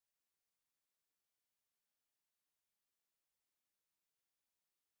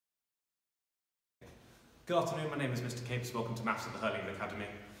Good afternoon, my name is Mr. Capes. Welcome to Maths at the Hurlingham Academy.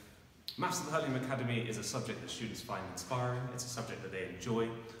 Maths at the Hurlingham Academy is a subject that students find inspiring. It's a subject that they enjoy.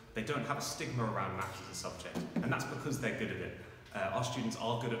 They don't have a stigma around maths as a subject, and that's because they're good at it. Our students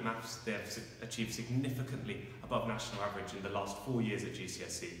are good at maths. They have achieved significantly above national average in the last 4 years at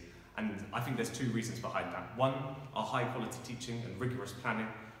GCSE. And I think there's two reasons behind that. One, our high quality teaching and rigorous planning.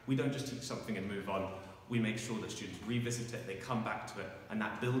 We don't just teach something and move on. We make sure that students revisit it, they come back to it, and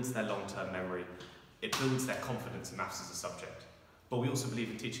that builds their long-term memory. It builds their confidence in maths as a subject. But we also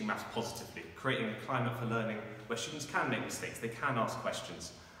believe in teaching maths positively, creating a climate for learning where students can make mistakes, they can ask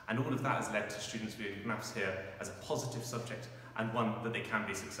questions. And all of that has led to students viewing maths here as a positive subject and one that they can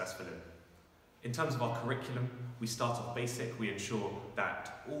be successful in. In terms of our curriculum, we start off basic. We ensure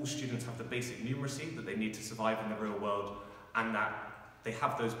that all students have the basic numeracy that they need to survive in the real world, and that they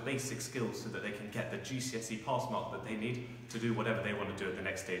have those basic skills so that they can get the GCSE pass mark that they need to do whatever they want to do at the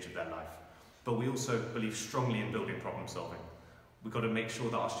next stage of their life. But we also believe strongly in building problem solving. We've got to make sure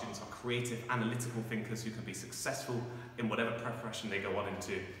that our students are creative, analytical thinkers who can be successful in whatever profession they go on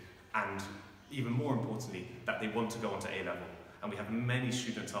into, and even more importantly, that they want to go on to A-level. And we have many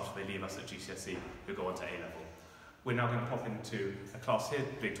students after they leave us at GCSE who go on to A-level. We're now going to pop into a class here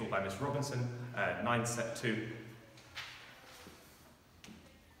being taught by Miss Robinson, 9 Set 2.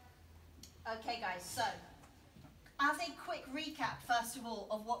 Okay guys, so as a quick recap, first of all,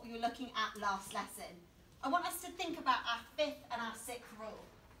 of what we were looking at last lesson, I want us to think about our fifth and our sixth rule.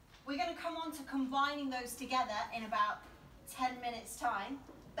 We're going to come on to combining those together in about 10 minutes time,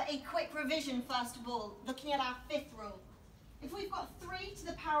 but a quick revision first of all, looking at our fifth rule. If we've got 3 to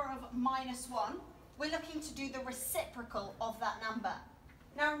the power of -1, we're looking to do the reciprocal of that number.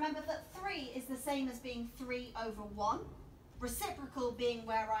 Now remember that 3 is the same as being 3 over 1, reciprocal being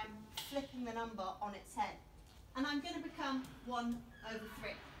where I'm flipping the number on its head. And I'm going to become 1 over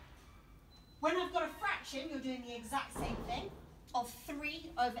 3. When I've got a fraction, you're doing the exact same thing, of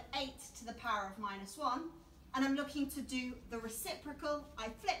 3 over 8 to the power of -1, and I'm looking to do the reciprocal. I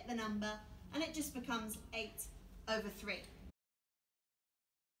flip the number, and it just becomes 8 over 3.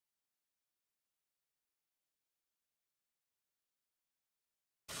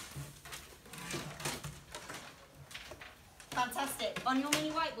 Fantastic. On your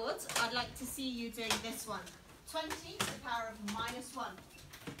mini whiteboards, I'd like to see you doing this one. 20 to the power of -1.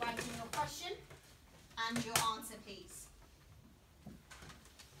 Writing your question and your answer, please.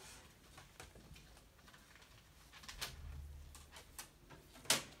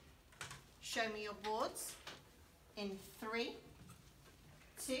 Show me your boards in 3,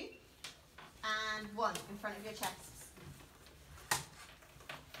 2, and 1 in front of your chests.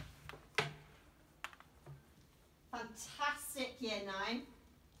 Fantastic, Year 9.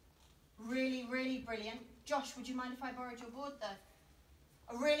 Really, really brilliant. Josh, would you mind if I borrowed your board though?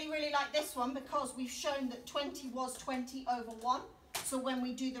 I really, really like this one because we've shown that 20 was 20 over 1. So when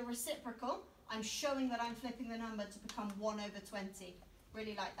we do the reciprocal, I'm showing that I'm flipping the number to become 1 over 20.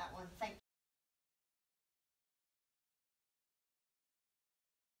 Really like that one. Thank you.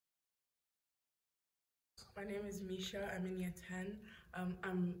 My name is Misha, I'm in year 10.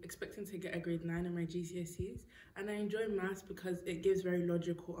 I'm expecting to get a grade 9 in my GCSEs, and I enjoy maths because it gives very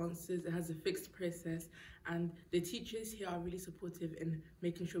logical answers, it has a fixed process, and the teachers here are really supportive in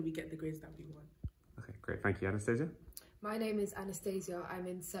making sure we get the grades that we want. Okay, great. Thank you, Anastasia. My name is Anastasia, I'm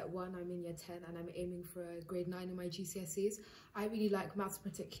in set 1, I'm in year 10, and I'm aiming for a grade 9 in my GCSEs. I really like maths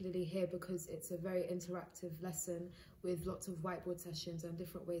particularly here because it's a very interactive lesson with lots of whiteboard sessions and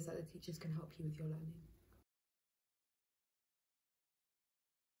different ways that the teachers can help you with your learning.